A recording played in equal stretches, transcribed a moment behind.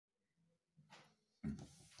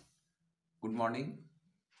Good morning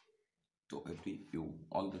to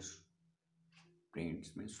all the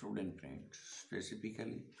friends, means student friends,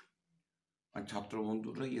 specifically আর ছাত্র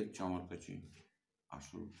বন্ধুরাই হচ্ছে আমার কাছে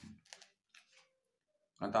আসল,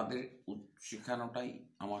 কারণ তাদের শেখানোটাই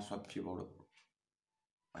আমার সবচেয়ে বড়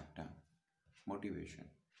একটা মোটিভেশন।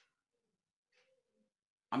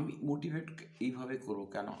 আমি মোটিভেট এইভাবে করবো,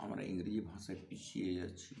 কেন আমরা ইংরেজি ভাষায় পিছিয়ে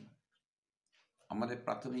যাচ্ছি, আমাদের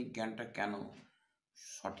প্রাথমিক জ্ঞানটা কেন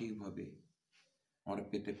সঠিকভাবে আমরা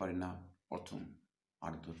পেতে পারি না প্রথম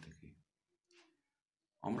আর্ধ থেকে।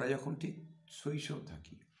 আমরা যখন ঠিক শৈশব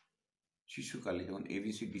থাকি, শিশুকালে যখন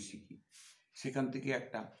এবিসিডি শিখি, সেখান থেকে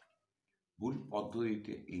একটা ভুল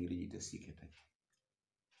পদ্ধতিতে ইংরেজিতে শিখে থাকি।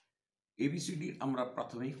 এবিসিডির আমরা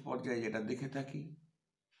প্রাথমিক পর্যায়ে যেটা দেখে থাকি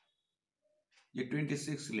যে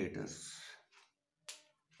 26 লেটার্স,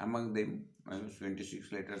 অ্যামাং দেম 26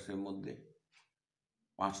 লেটার্সের মধ্যে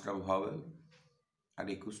 5টা vowel R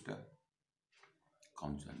 21টা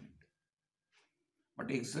consonant. But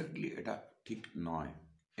exactly এটা ঠিক নয়,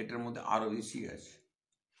 এটার মধ্যে আরও বেশি আছে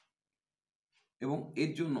এবং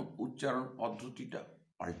এর জন্য উচ্চারণ পদ্ধতিটা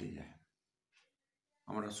পাল্টে যায়।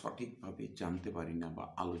 আমরা সঠিকভাবে জানতে পারি না বা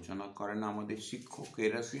আলোচনা করে না আমাদের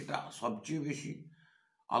শিক্ষকেরা, সেটা সবচেয়ে বেশি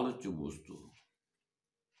আলোচ্য বস্তু।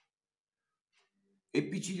 এই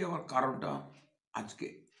পিছিয়ে যাওয়ার কারণটা আজকে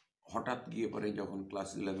হঠাৎ গিয়ে পরে যখন ক্লাস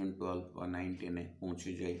 11, 12 বা 9, 10-এ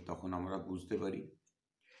পৌঁছে যাই, তখন আমরা বুঝতে পারি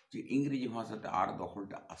যে ইংরেজি ভাষাতে আর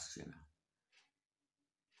দখলটা আসছে না।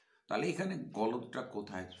 তাহলে এখানে গলতটা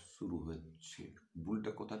কোথায় শুরু হচ্ছে,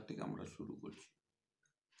 ভুলটা কোথার থেকে আমরা শুরু করছি?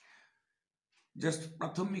 জাস্ট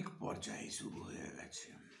প্রাথমিক পর্যায়ে শুরু হয়ে গেছে।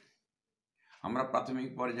 আমরা প্রাথমিক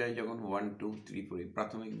পর্যায়ে যখন 1, 2, 3 পড়ি,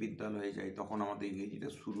 প্রাথমিক বিদ্যালয়ে যাই, তখন আমাদের ইংরেজিটা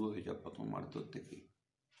শুরু হয়ে যায় প্রথমার্ধ থেকে।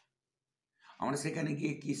 আমরা সেখানে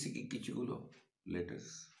গিয়ে কি শিখি? কিছুগুলো লেটার্স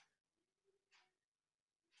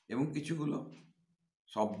এবং কিছুগুলো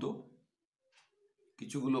শব্দ,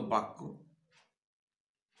 কিছুগুলো বাক্য।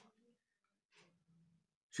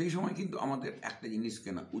 সেই সময় কিন্তু আমাদের একটা জিনিসকে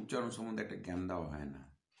না, উচ্চারণ সম্বন্ধে একটা জ্ঞান দেওয়া হয় না।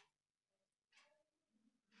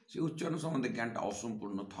 সেই উচ্চারণ সম্বন্ধে জ্ঞানটা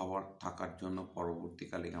অসম্পূর্ণ থাকার জন্য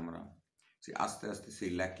পরবর্তীকালে আমরা আস্তে আস্তে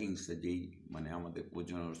সেই ল্যাকিংসে, যেই আমাদের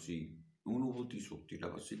বোঝানোর সেই অনুভূতি শক্তিটা,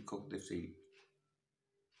 বা শিক্ষকদের সেই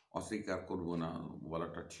অস্বীকার করব না,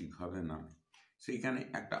 বলাটা ঠিক হবে না, সেইখানে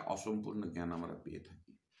একটা অসম্পূর্ণ জ্ঞান আমরা পেয়ে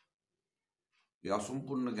থাকি। এই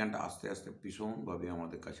অসম্পূর্ণ জ্ঞানটা আস্তে আস্তে ভীষণভাবে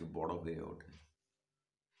আমাদের কাছে বড় হয়ে ওঠে।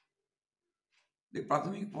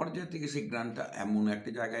 প্রাথমিক পর্যায় থেকে সেই জ্ঞানটা এমন একটা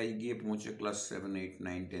জায়গায় গিয়ে পৌঁছে, ক্লাস 7, 8,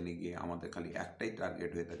 9, 10-এ গিয়ে আমাদের খালি একটাই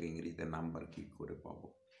টার্গেট হয়ে থাকে, ইংরেজিতে নাম্বার কি করে পাবো।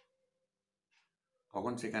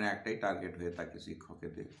 তখন সেখানে একটাই টার্গেট হয়ে থাকে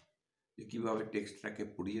শিক্ষকেদের, যে কীভাবে টেক্সটটাকে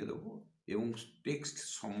পড়িয়ে দেবো এবং টেক্সট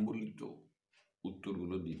সম্বলিত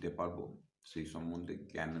উত্তরগুলো দিতে পারবো, সেই সম্বন্ধে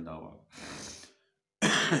জ্ঞান দেওয়া।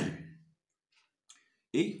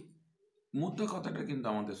 এই মধ্য কথাটা কিন্তু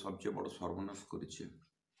আমাদের সবচেয়ে বড় সর্বনাশ করেছে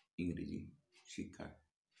ইংরেজি শিক্ষার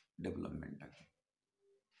ডেভেলপমেন্টটাকে।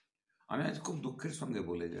 আমি আজ খুব দুঃখের সঙ্গে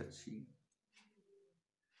বলে যাচ্ছি,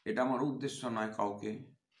 এটা আমার উদ্দেশ্য নয় কাউকে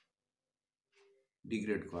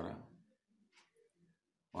ডিগ্রেড করা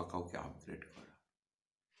বা কাউকে আপগ্রেড করা।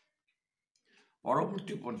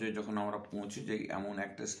 পরবর্তী পর্যায়ে যখন আমরা পৌঁছে যাই এমন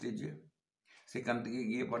একটা স্টেজে, সেখান থেকে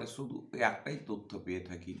গিয়ে পরে শুধু একটাই তথ্য পেয়ে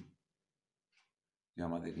থাকি যে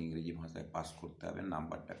আমাদের ইংরেজি ভাষায় পাস করতে হবে,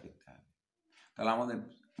 নাম্বারটা পেতে হবে। তাহলে আমাদের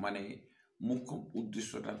মুখ্য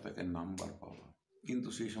উদ্দেশ্যটা থাকে নাম্বার পাওয়া, কিন্তু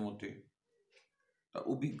সেই সময়তে তার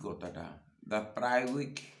অভিজ্ঞতাটা, দ্য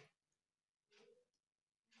প্রায়োগিক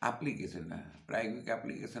অ্যাপ্লিকেশন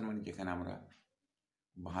যেখানে আমরা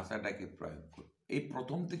ভাষাটাকে প্রয়োগ করি, এই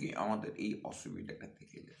প্রথম থেকে আমাদের এই অসুবিধাটা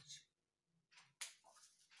থেকে যাচ্ছে।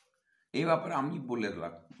 এই ব্যাপারে আমি বলে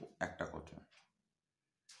রাখবো একটা কথা,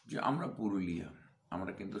 যে আমরা পুরুলিয়া,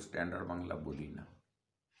 আমরা কিন্তু স্ট্যান্ডার্ড বাংলা বলি না।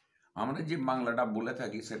 আমরা যে বাংলাটা বলে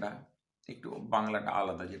থাকি সেটা একটু বাংলাটা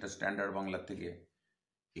আলাদা, যেটা স্ট্যান্ডার্ড বাংলার থেকে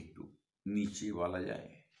একটু নিচে বলা যায়।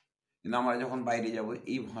 কিন্তু আমরা যখন বাইরে যাব,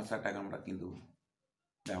 এই ভাষাটাকে আমরা কিন্তু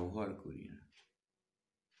ব্যবহার করি না।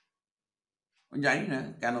 জানি না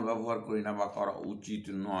কেন ব্যবহার করি না বা করা উচিত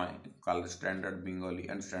নয়। কাল standard Bengali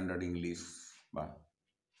and standard English বা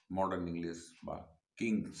মডার্ন ইংলিশ বা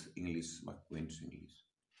কিংস ইংলিশ বা কুইন্স ইংলিশ,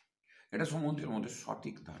 এটা সম্বন্ধে আমাদের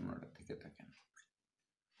সঠিক ধারণাটা থেকে থাকে না।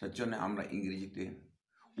 তার জন্য আমরা ইংরেজিতে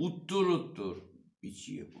উত্তরোত্তর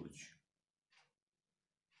পিছিয়ে পড়ছি।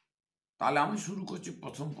 তাহলে আমি শুরু করছি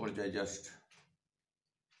প্রথম পর্যায়ে, জাস্ট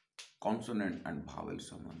কনসোনেন্ট অ্যান্ড ভাওয়েল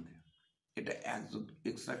সম্বন্ধে। এটা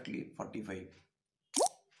এক্স্যাক্টলি 45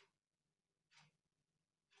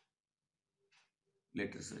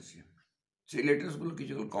 লেটার্স আছে। সেই লেটার্সগুলো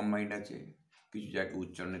কিছুগুলো কম্বাইন্ড আছে, কিছু জায়গায়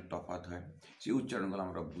উচ্চারণের তফাৎ হয়, সেই উচ্চারণগুলো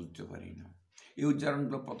আমরা বুঝতে পারি না। এই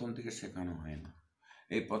উচ্চারণগুলো প্রথম থেকে শেখানো হয় না।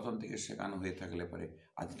 এই প্রথম থেকে শেখানো হয়ে থাকলে পরে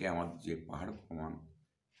আজকে আমার যে পাহাড় প্রমাণ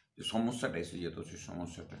যে সমস্যাটা এসে যেত, সেই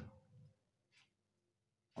সমস্যাটা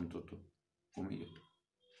অন্তত কমে যেত।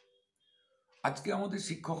 আজকে আমাদের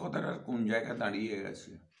শিক্ষকতার আর কোন জায়গায় দাঁড়িয়ে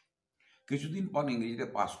গেছে? কিছুদিন পর ইংরেজিতে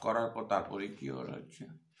পাস করার পর তারপরে কি হচ্ছে,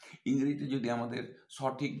 ইংরেজিতে যদি আমাদের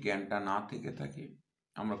সঠিক জ্ঞানটা না থেকে থাকে,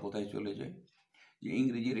 আমরা কোথায় চলে যাই? যে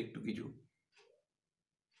ইংরেজির একটু কিছু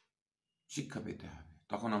শিক্ষা পেতে হবে,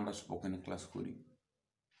 তখন আমরা স্পোকেন ক্লাস করি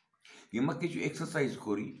কিংবা কিছু এক্সারসাইজ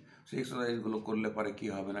করি। সেই এক্সারসাইজগুলো করলে পরে কি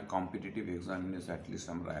হবে না, কম্পিটিটিভ এক্সামিনে অ্যাটলিস্ট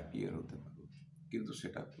আমরা অ্যাপিয়ার হতে পারবো, কিন্তু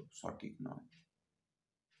সেটা তো সঠিক নয়।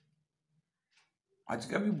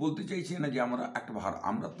 আজকে আমি বলতে চাইছি না যে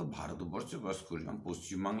আমরা তো ভারতবর্ষে বাস করলাম,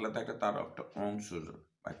 পশ্চিমবাংলাতে তার একটা অংশ,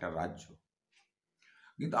 একটা রাজ্য,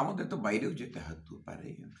 কিন্তু আমাদের তো বাইরেও যেতে হতে পারে।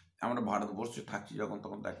 আমরা ভারতবর্ষে থাকছি যখন,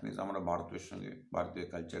 তখন দ্যাট মিনস আমরা ভারতের সঙ্গে, ভারতীয়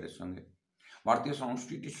কালচারের সঙ্গে, ভারতীয়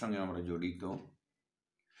সংস্কৃতির সঙ্গে আমরা জড়িত।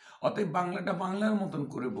 অতএব বাংলাটা বাংলার মতন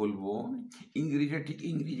করে বলবো, ইংরেজিটা ঠিক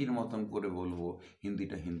ইংরেজির মতন করে বলবো,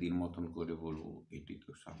 হিন্দিটা হিন্দির মতন করে বলবো, এটি তো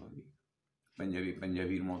স্বাভাবিক। পাঞ্জাবি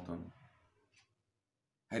পাঞ্জাবির মতন,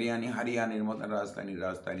 হরিয়ানি হরিয়ানির মতন, রাজস্থানী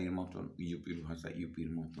রাজস্থানীর মতন, ইউপির ভাষা ইউপির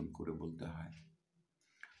মতন করে বলতে হয়।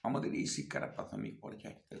 আমাদের এই শিক্ষাটা প্রাথমিক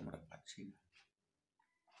পর্যায়ে আমরা পাচ্ছি না।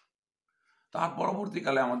 তার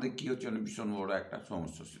পরবর্তীকালে আমাদের কি হচ্ছে, ভীষণ বড় একটা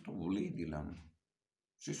সমস্যা, সেটা বলেই দিলাম,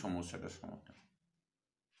 সেই সমস্যাটা সমাধান।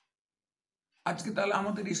 আজকে তাহলে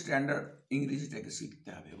আমাদের এই স্ট্যান্ডার্ড ইংরেজিটাকে শিখতে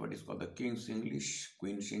হবে। What is call the Kings English,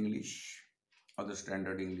 queen's English, or the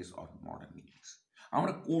standard English, or modern English.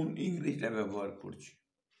 আমরা কোন ইংরেজিটা ব্যবহার করছি?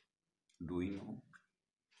 Do you know?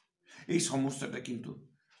 এই সমস্যাটা কিন্তু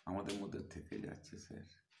আমাদের মধ্যে থেকে যাচ্ছে স্যার।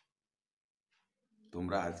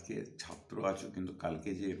 তোমরা আজকে ছাত্র আছো, কিন্তু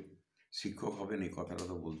কালকে যে শিক্ষক হবেন এই কথাটা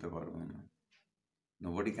তো বলতে পারবো না।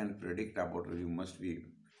 Nobody can predict about you must be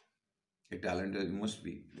a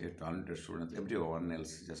talented student. Everyone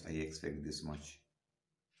else, just I expect this much.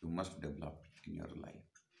 You must develop in your life.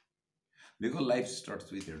 Because life starts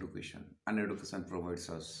with education, and education provides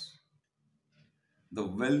us the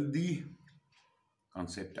wealthy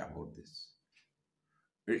concept about this.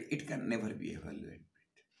 It can never be evaluated,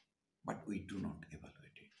 but we do not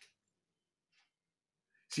evaluate it.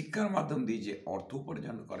 শিক্ষার মাধ্যম দিয়ে যে অর্থ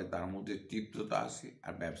উপার্জন করে তার মধ্যে তৃপ্ততা আসে,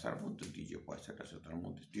 আর ব্যবসার মধ্যে দিয়ে যে পয়সাটা আসে তার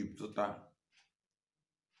মধ্যে তৃপ্ততা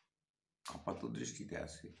আপাত দৃষ্টিতে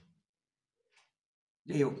আসে।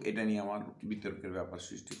 যাই হোক, এটা নিয়ে আমার বিতর্কের ব্যাপার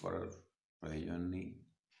সৃষ্টি করার প্রয়োজন নেই।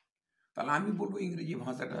 তাহলে আমি বলবো ইংরেজি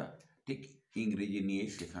ভাষাটা ঠিক ইংরেজি নিয়ে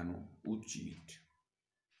শেখানো উচিত,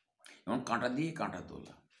 এবং কাঁটা দিয়ে কাঁটা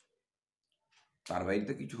তোলা, তার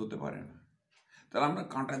বাইরে কিছু হতে পারে না। তাহলে আমরা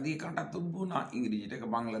কাঁটা দিয়ে কাঁটা তুলবো না, ইংরেজিটাকে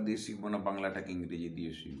বাংলা দিয়ে শিখবো না বাংলাটাকে ইংরেজি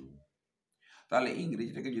দিয়ে শিখবো। তাহলে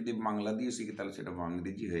ইংরেজিটাকে যদি বাংলা দিয়ে শিখি তাহলে সেটা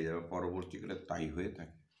বাংরেজি হয়ে যাবে, পরবর্তীকালে তাই হয়ে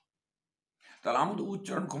থাকে। তাহলে আমাদের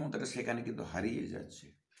উচ্চারণ ক্ষমতাটা সেখানে কিন্তু হারিয়ে যাচ্ছে।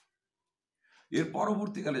 এর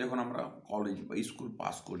পরবর্তীকালে যখন আমরা কলেজ বা স্কুল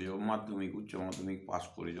পাস করে যাবো, মাধ্যমিক উচ্চ মাধ্যমিক পাস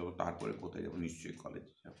করে যাবো, তারপরে কোথায় যাবো? নিশ্চয়ই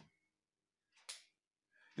কলেজে যাব।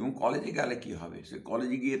 এবং কলেজে গেলে কি হবে? সে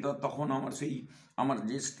কলেজে গিয়ে তো তখন আমার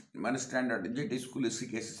যে স্ট্যান্ডার্ড যেটা স্কুলে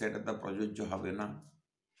শিখেছি সেটা তো প্রযোজ্য হবে না।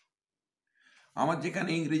 আমার যেখানে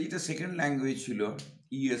ইংরেজিটা সেকেন্ড ল্যাঙ্গুয়েজ ছিল,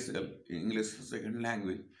 ESL, ইংলিশ সেকেন্ড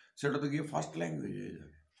ল্যাঙ্গুয়েজ, সেটা তো গিয়ে ফার্স্ট ল্যাঙ্গুয়েজ হয়ে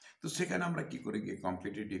যাবে। তো সেখানে আমরা কি করে গিয়ে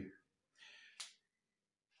কম্পিটিটিভ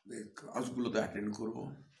ক্লাসগুলোতে অ্যাটেন্ড করবো?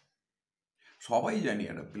 সবাই জানি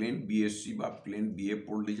এটা প্লেন BSc বা প্লেন BA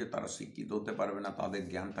পড়লে যে তারা শিক্ষিত হতে পারবে না, তাদের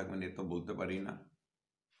জ্ঞান থাকবে না, এ তো বলতে পারি না,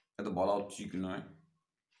 এত বলা উচিত নয়।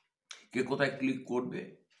 কে কোথায় ক্লিক করবে,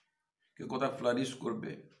 কে কোথায় ফ্লারিশ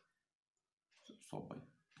করবে, সবাই,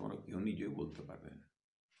 তোমরা কেউ নিজেও বলতে পারবে না।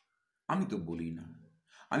 আমি তো বলি না,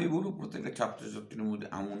 আমি বলবো প্রত্যেকটা ছাত্রছাত্রীর মধ্যে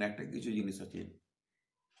এমন একটা কিছু জিনিস আছে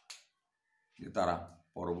যে তারা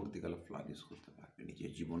পরবর্তীকালে ফ্লারিশ করতে পারবে,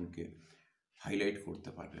 নিজের জীবনকে হাইলাইট করতে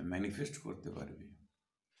পারবে, ম্যানিফেস্ট করতে পারবে।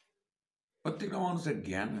 প্রত্যেকটা মানুষের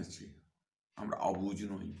জ্ঞান আছে, আমরা অবুঝ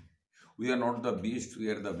নই। We are not the best, we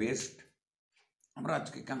are the best. আমরা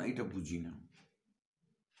আজকে কেন এটা বুঝি না?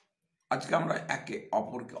 আজকে আমরা একে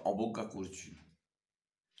অপরকে অবজ্ঞা করছি,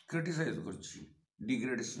 ক্রিটিসাইজ করছি,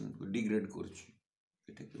 ডিগ্রেড করছি।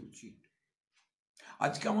 এটা কি উচিত?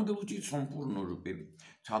 আজকে আমাদের উচিত সম্পূর্ণরূপে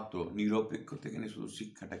ছাত্র নিরপেক্ষ থেকে শুধু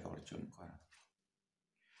শিক্ষাটাকে অর্জন করা।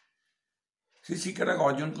 সেই শিক্ষাটাকে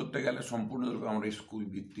অর্জন করতে গেলে সম্পূর্ণরূপে আমরা স্কুল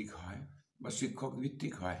ভিত্তিক হয় বা শিক্ষক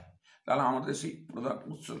ভিত্তিক হয়, তাহলে আমাদের সেই প্রধান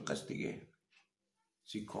উৎসর কাছ থেকে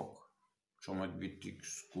শিক্ষক, সমাজভিত্তিক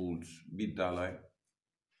স্কুল, বিদ্যালয়,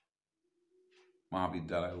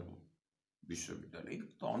 মহাবিদ্যালয়, বিশ্ববিদ্যালয়,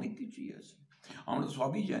 তো অনেক কিছুই আছে। আমরা তো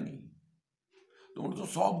সবই জানি, তোমরা তো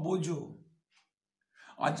সব বোঝো।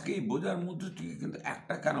 আজকে এই বোঝার মধ্যে থেকে কিন্তু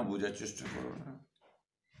একটা কেন বোঝার চেষ্টা করো না,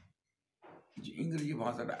 যে ইংরেজি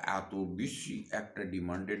ভাষাটা এত বেশি একটা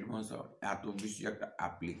ডিমান্ডেড ভাষা, এত বেশি একটা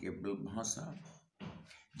অ্যাপ্লিকেবল ভাষা,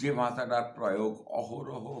 যে ভাষাটার প্রয়োগ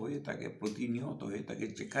অহরহ হয়ে থাকে, প্রতিনিয়ত হয়ে থাকে,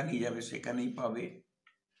 যেখানেই যাবে সেখানেই পাবে।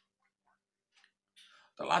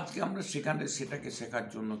 তাহলে আজকে আমরা সেটাকে শেখার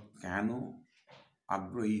জন্য কেন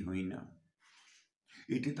আগ্রহী হই না?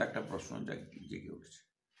 এটি তো একটা প্রশ্ন জেগে উঠছে।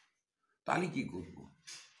 তাহলে কি করব?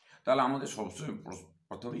 তাহলে আমাদের সবসময়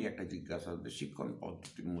প্রথমেই একটা জিজ্ঞাসা আসবে, শিক্ষণ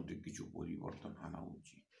পদ্ধতির মধ্যে কিছু পরিবর্তন আনা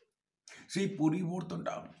উচিত। সেই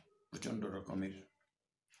পরিবর্তনটা প্রচণ্ড রকমের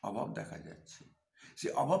অভাব দেখা যাচ্ছে।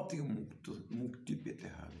 সেই অভাব থেকে মুক্তি পেতে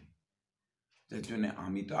হবে। তার জন্য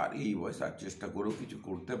আমি তো আর এই বয়সে আর চেষ্টা করেও কিছু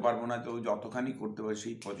করতে পারবো না, তো যতখানি করতে পারি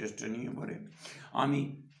সেই প্রচেষ্টা নিয়ে পরে আমি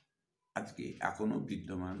আজকে এখনো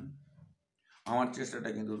বিদ্যমান। আমার চেষ্টাটা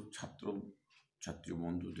কিন্তু ছাত্রী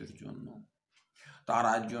বন্ধুদের জন্য,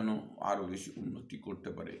 তারা যেন আরো বেশি উন্নতি করতে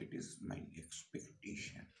পারে। It is my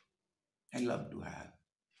expectation. I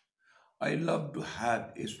love to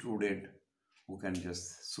have a student who can just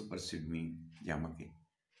supersede me, যে আমাকে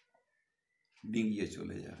ডিঙিয়ে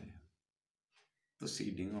চলে যাবে। তো সেই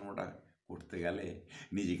ডিঙানোটা করতে গেলে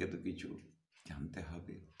নিজেকে তো কিছু জানতে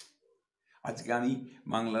হবে। আজকে আমি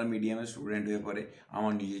বাংলার মিডিয়ামের স্টুডেন্ট হয়ে পরে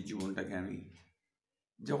আমার নিজের জীবনটাকে আমি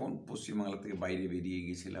যখন পশ্চিমবাংলা থেকে বাইরে বেরিয়ে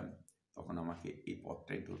গেছিলাম, তখন আমাকে এই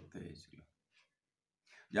পথটাই ধরতে হয়েছিল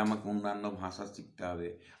যে আমাকে অন্যান্য ভাষা শিখতে হবে।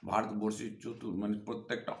 ভারতবর্ষের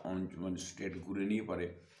প্রত্যেকটা অঞ্চল স্টেট ঘুরে নিয়ে পরে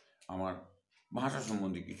আমার ভাষা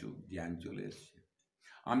সম্বন্ধে কিছু জ্ঞান চলে এসছে।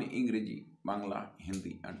 আমি ইংরেজি, বাংলা,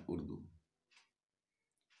 হিন্দি অ্যান্ড উর্দু,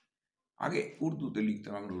 আগে উর্দুতে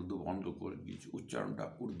লিখতাম, এখন উর্দু বন্ধ করে দিয়েছি। উচ্চারণটা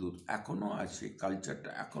উর্দুর এখনও আছে, কালচারটা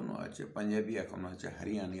এখনও আছে, পাঞ্জাবি এখনও আছে,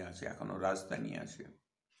 হরিয়ানি আছে, এখনও রাজস্থানী আছে,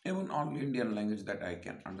 এবং only Indian language that I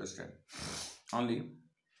can understand. Only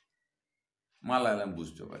Malayalam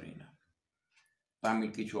বুঝতে পারি না, তামিল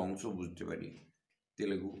কিছু অংশ বুঝতে পারি,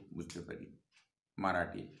 তেলেগু বুঝতে পারি,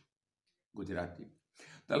 মারাঠি, গুজরাটি।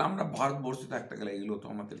 তাহলে আমরা ভারতবর্ষে থাকতে গেলে এগুলো তো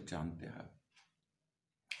আমাদের জানতে হবে।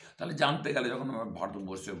 তাহলে জানতে গেলে যখন আমরা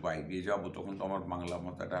ভারতবর্ষের বাইরে যাব, তখন তো আমার বাংলা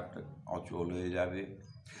ভাষাটা একটা অচল হয়ে যাবে।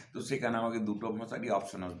 তো সেখানে আমাকে দুটো ভাষারই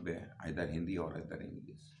অপশন আসবে, either Hindi or either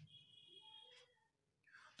English.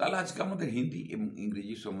 তাহলে আজকে আমাদের হিন্দি এবং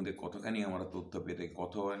ইংরেজি সম্বন্ধে কতখানি আমরা তথ্য পেতে,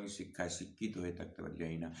 কতখানি শিক্ষায় শিক্ষিত হয়ে থাকতে পারি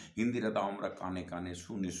জানি না। হিন্দিটা তো আমরা কানে কানে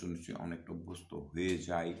শুনে অনেকটা অভ্যস্ত হয়ে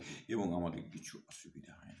যাই এবং আমাদের কিছু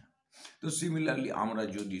অসুবিধা হয় না। তো সিমিলারলি আমরা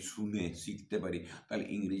যদি শুনে শিখতে পারি, তাহলে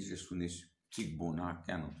ইংরেজিতে শুনে শিখবো না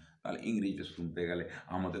কেন? তাহলে ইংরেজিতে শুনতে গেলে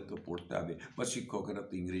আমাদের তো পড়তে হবে, বা শিক্ষকেরা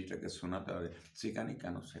তো ইংরেজিটাকে শোনাতে হবে, সেখানে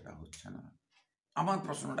কেন সেটা হচ্ছে না? আমার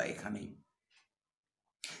প্রশ্নটা এখানেই,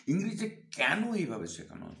 ইংরেজি কেন এইভাবে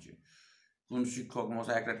শেখানো হচ্ছে? কোন শিক্ষক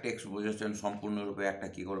মশাই একটা টেক্সট বোঝাচ্ছেন সম্পূর্ণরূপে, একটা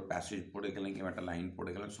কী করে প্যাসেজ পড়ে গেলেন কিংবা একটা লাইন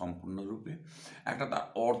পড়ে গেলেন সম্পূর্ণরূপে, একটা তার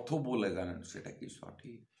অর্থ বলে গেলেন, সেটা কি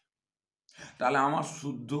সঠিক? তাহলে আমার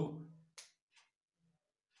শুদ্ধ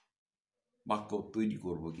বাক্য তৈরি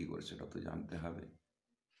করবো কি করে, সেটা তো জানতে হবে।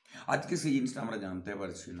 আজকে সেই জিনিসটা আমরা জানতে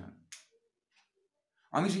পারছি না।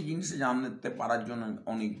 আমি সেই জিনিসটা জানতে পারার জন্য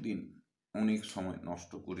অনেক দিন অনেক সময়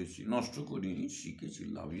নষ্ট করিনি, শিখেছি,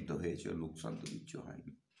 লাভিত হয়েছে, লোকসান তো কিছু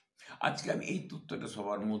হয়নি। আজকে আমি এই তথ্যটা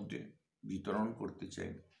সবার মধ্যে বিতরণ করতে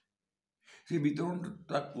চাই। সেই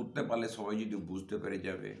বিতরণটা করতে পারলে সবাই যদি বুঝতে পেরে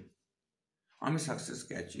যাবে, আমি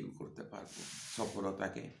সাকসেসকে অ্যাচিভ করতে পারবো,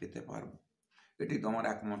 সফলতাকে পেতে পারবো। এটি তো আমার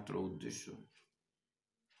একমাত্র উদ্দেশ্য।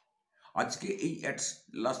 আজকে এই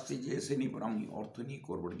লাস্ট স্টেজে এসে নিয়ে পর আমি অর্থ নিয়ে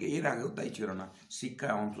করবো, এর আগেও তাই ছিল না।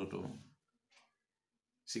 শিক্ষায় অন্তত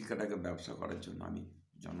শিক্ষাটাকে ব্যবসা করার জন্য আমি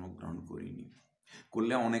জন্মগ্রহণ করিনি,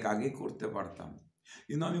 করলে অনেক আগে করতে পারতাম।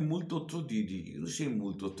 কিন্তু আমি মূল তথ্য দিয়ে দিই, কিন্তু সেই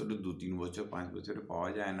মূল তথ্যটা 2-3 বছর 5 বছরে পাওয়া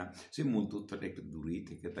যায় না, সেই মূল তথ্যটা একটু দূরেই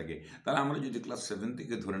থেকে থাকে। তাহলে আমরা যদি ক্লাস 7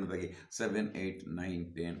 থেকে ধরে না থাকি, 7, 8, 9,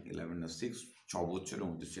 10, 11 আর 6, 6 বছরের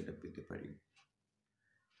মধ্যে সেটা পেতে পারি।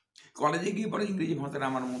 কলেজে গিয়ে পরে ইংরেজি ভাষাটা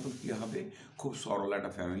আমার মতো কী হবে, খুব সরল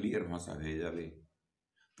একটা ফ্যামিলিয়ার ভাষা হয়ে যাবে।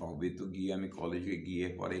 তবে তো গিয়ে আমি কলেজে গিয়ে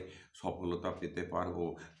পরে সফলতা পেতে পারবো,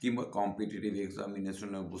 কিংবা কম্পিটিটিভ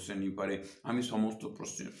এক্সামিনেশনে বসে নিয়ে পারে আমি সমস্ত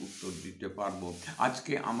প্রশ্নের উত্তর দিতে পারবো।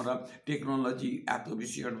 আজকে আমরা টেকনোলজি এত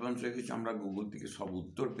বেশি অ্যাডভান্স হয়ে গেছে, আমরা গুগল থেকে সব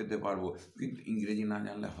উত্তর পেতে পারবো, কিন্তু ইংরেজি না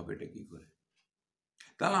জানলে হবেটা কী করে?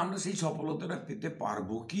 তাহলে আমরা সেই সফলতাটা পেতে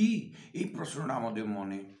পারবো কি, এই প্রশ্নটা আমাদের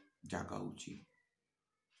মনে জাগা উচিত।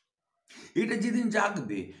 এটা যেদিন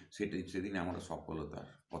জাগবে, সেদিন আমরা সফলতার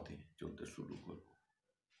পথে চলতে শুরু করব।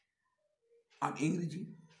 আর ইংরেজি,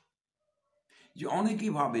 যে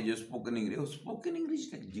অনেকেই ভাবে যে স্পোকেন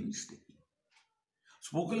ইংরেজিটা জিনিসটা কি?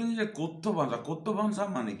 স্পোকেন ইংলিশের কথ্য ভাষা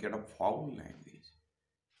মানে কি? একটা ফাউল ল্যাঙ্গুয়েজ।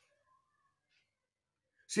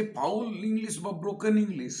 সে ফাউল ইংলিশ বা ব্রোকেন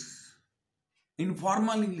ইংলিশ,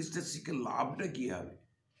 ইনফর্মাল ইংলিশটা শিখে লাভটা কি হবে?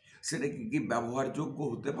 সেটা কি ব্যবহারযোগ্য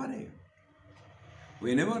হতে পারে?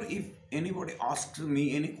 Whenever if anybody asks me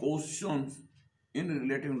any questions in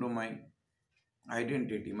relating to my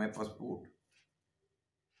identity, my passport,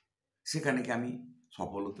 সেখানে কি আমি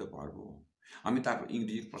সফল হতে পারবো? আমি তার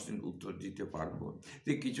ইংরেজি প্রশ্নের উত্তর দিতে পারবো?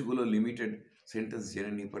 যে কিছুগুলো লিমিটেড সেন্টেন্স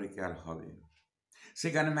জেনে নিয়ে পরে কি আর হবে?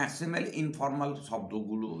 সেখানে ম্যাক্সিমাল ইনফর্মাল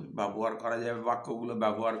শব্দগুলো ব্যবহার করা যায়, বাক্যগুলো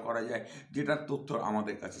ব্যবহার করা যায়, যেটার তথ্য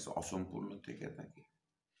আমাদের কাছে অসম্পূর্ণ থেকে থাকে।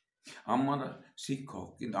 আমরা শিক্ষক,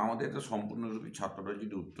 কিন্তু আমাদের তো সম্পূর্ণরূপে ছাত্ররা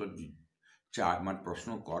যদি উত্তর চায়, মানে প্রশ্ন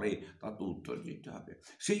করে, তার তো উত্তর দিতে হবে।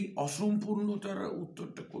 সেই অসম্পূর্ণতার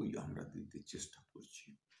উত্তরটা কই আমরা দিতে চেষ্টা করছি?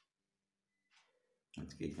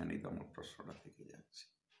 আজকে এখানেই তো আমার প্রশ্নটা থেকে যাচ্ছে।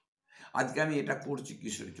 আজকে আমি এটা করছি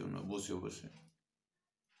কিসের জন্য? বসে বসে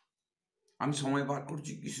আমি সময় বার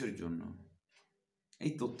করছি কিসের জন্য?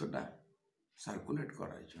 এই তথ্যটা সার্কুলেট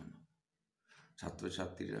করার জন্য।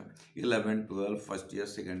 ছাত্রছাত্রীরা 11, 12, first year,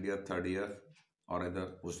 second year, third year, or other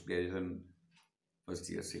post graduation, first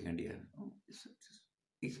year, second year,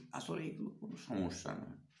 আসলে এগুলো কোনো সমস্যা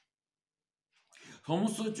নয়।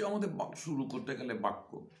 সমস্যা হচ্ছে আমাদের শুরু করতে গেলে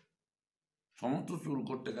বাক্য, সমস্ত শুরু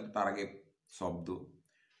করতে গেলে তার আগে শব্দ,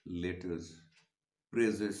 লেটার্স,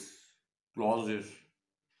 প্রেজেস, ক্লজেস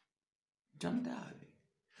জানতে হবে।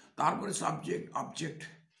 তারপরে subject, object,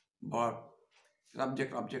 verb,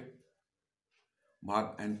 subject, object, verb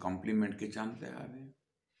and কমপ্লিমেন্টকে জানতে হবে।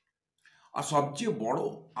 আর সবচেয়ে বড়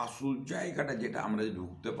আসল জায়গাটা যেটা আমরা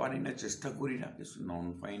ঢুকতে পারি না, চেষ্টা করি না, নন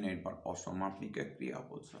ফাইনাইট বা অসমাপিকা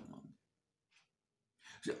ক্রিয়াপদ সম্বন্ধে।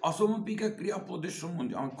 সে অসমাপিকা ক্রিয়াপদের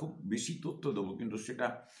সম্বন্ধে আমি খুব বেশি তথ্য দেবো, কিন্তু সেটা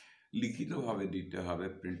লিখিতভাবে দিতে হবে,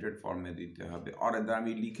 প্রিন্টেড ফর্মে দিতে হবে, আর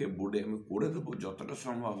আমি লিখে বোর্ডে আমি করে দেবো যতটা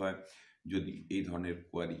সম্ভব হয়, যদি এই ধরনের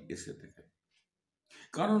কোয়ারি এসে থাকে।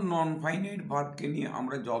 কারণ নন ফাইনাইট ভার্বকে নিয়ে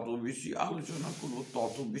আমরা যত বেশি আলোচনা করব,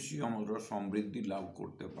 তত বেশি আমরা সমৃদ্ধি লাভ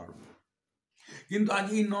করতে পারবো। কিন্তু আজ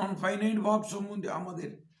এই নন ফাইনাইট ভার্ব সম্বন্ধে আমাদের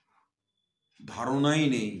ধারণাই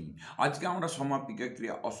নেই। আজকে আমরা সমাপিকা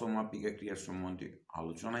ক্রিয়া, অসমাপিকা ক্রিয়ার সম্বন্ধে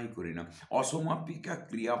আলোচনাই করি না। অসমাপিকা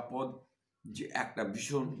ক্রিয়াপদ যে একটা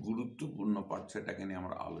ভীষণ গুরুত্বপূর্ণ পাঠ, সেটাকে নিয়ে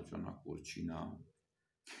আমরা আলোচনা করছি না।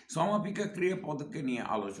 সমাপিকা ক্রিয়াপদকে নিয়ে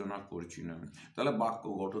আলোচনা করছি না, তাহলে বাক্য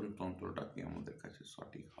গঠনতন্ত্রটা কি আমাদের কাছে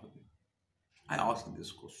সঠিক হবে? I ask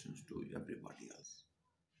these questions to everybody else.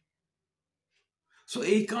 So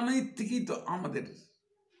এইখানে থেকেই তো আমাদের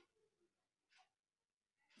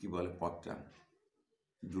কি বলে পথটা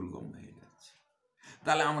দুর্গম হয়ে যাচ্ছে।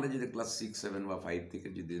 তাহলে আমরা যদি ক্লাস 6, 7 বা 5 থেকে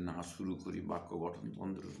যদি না শুরু করি, বাক্য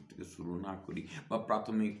গঠনতন্ত্র থেকে শুরু না করি, বা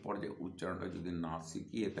প্রাথমিক পর্যায়ে উচ্চারণটা যদি না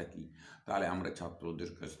শিখিয়ে থাকি, তাহলে আমরা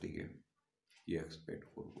ছাত্রদের কাছ থেকে কি এক্সপেক্ট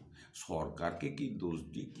করব? সরকারকে কি দোষ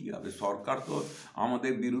দিয়ে কী হবে? সরকার তো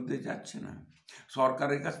আমাদের বিরুদ্ধে যাচ্ছে না।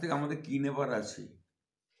 সরকারের কাছ থেকে আমাদের কী নেবার আছে?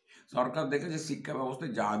 সরকার দেখেছে শিক্ষা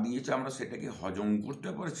ব্যবস্থায় যা দিয়েছে আমরা সেটাকে হজম করতে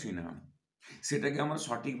পারছি না, সেটাকে আমরা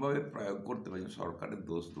সঠিকভাবে প্রয়োগ করতে পারছি না। সরকারের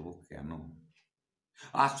দোষ দেবো কেন?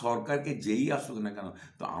 আর সরকারকে যেই আসুক না কেন,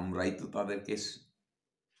 তো আমরাই তো তাদেরকে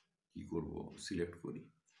কি করব, সিলেক্ট করি।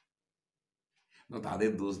 তো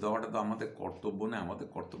তাদের দোষ দেওয়াটা তো আমাদের কর্তব্য না। আমাদের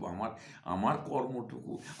কর্তব্য আমার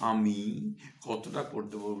কর্মটুকু আমি কতটা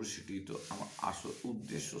করতে পারবো সেটাই তো আমার আসল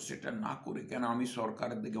উদ্দেশ্য। সেটা না করে কেন আমি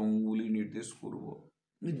সরকারের দিকে অঙ্গুলি নির্দেশ করব?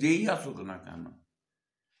 যেই আসুক না কেন,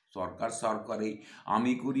 সরকারই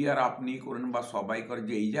আমি করি আর আপনি করেন বা সবাই করে,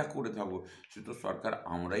 যেই যা করে থাকবো, সে তো সরকার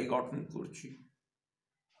আমরাই গঠন করছি।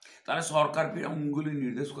 তাহলে সরকার ফিরে অঙ্গুলি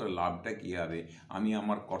নির্দেশ করে লাভটা কী হবে? আমি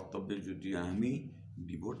আমার কর্তব্যে যদি আমি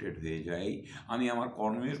ডিভোটেড হয়ে যাই, আমি আমার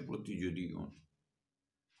কর্মের প্রতি যদি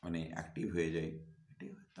মানে অ্যাক্টিভ হয়ে যাই,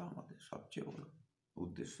 এটাই হয়তো আমাদের সবচেয়ে বড়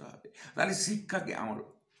উদ্দেশ্য হবে। তাহলে শিক্ষাকে আমার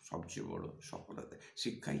সবচেয়ে বড় সফলতা।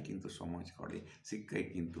 শিক্ষাই কিন্তু সমাজ করে, শিক্ষাই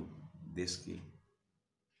কিন্তু দেশকে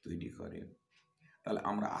তৈরি করে। তাহলে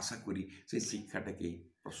আমরা আশা করি সেই শিক্ষাটাকে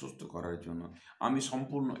প্রশস্ত করার জন্য আমি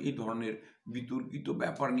সম্পূর্ণ এই ধরনের বিতর্কিত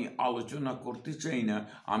ব্যাপার নিয়ে আলোচনা করতে চাই না।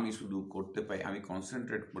 আমি শুধু আমি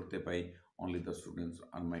কনসেন্ট্রেট করতে পাই, only the students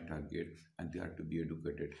are my target and they are to be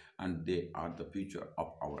educated and they are the future of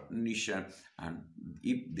our nation, and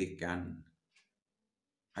if they can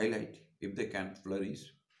highlight, if they can flourish,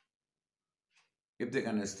 if they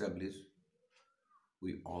can establish,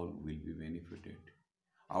 we all will be benefited.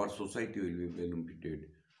 Our society will be benefited,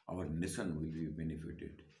 our nation will be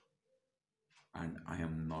benefited. And I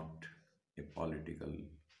am not a political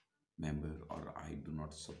member, or I do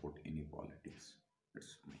not support any politics.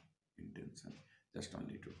 That's my intention, just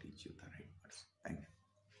only to teach you the right words. Thank you.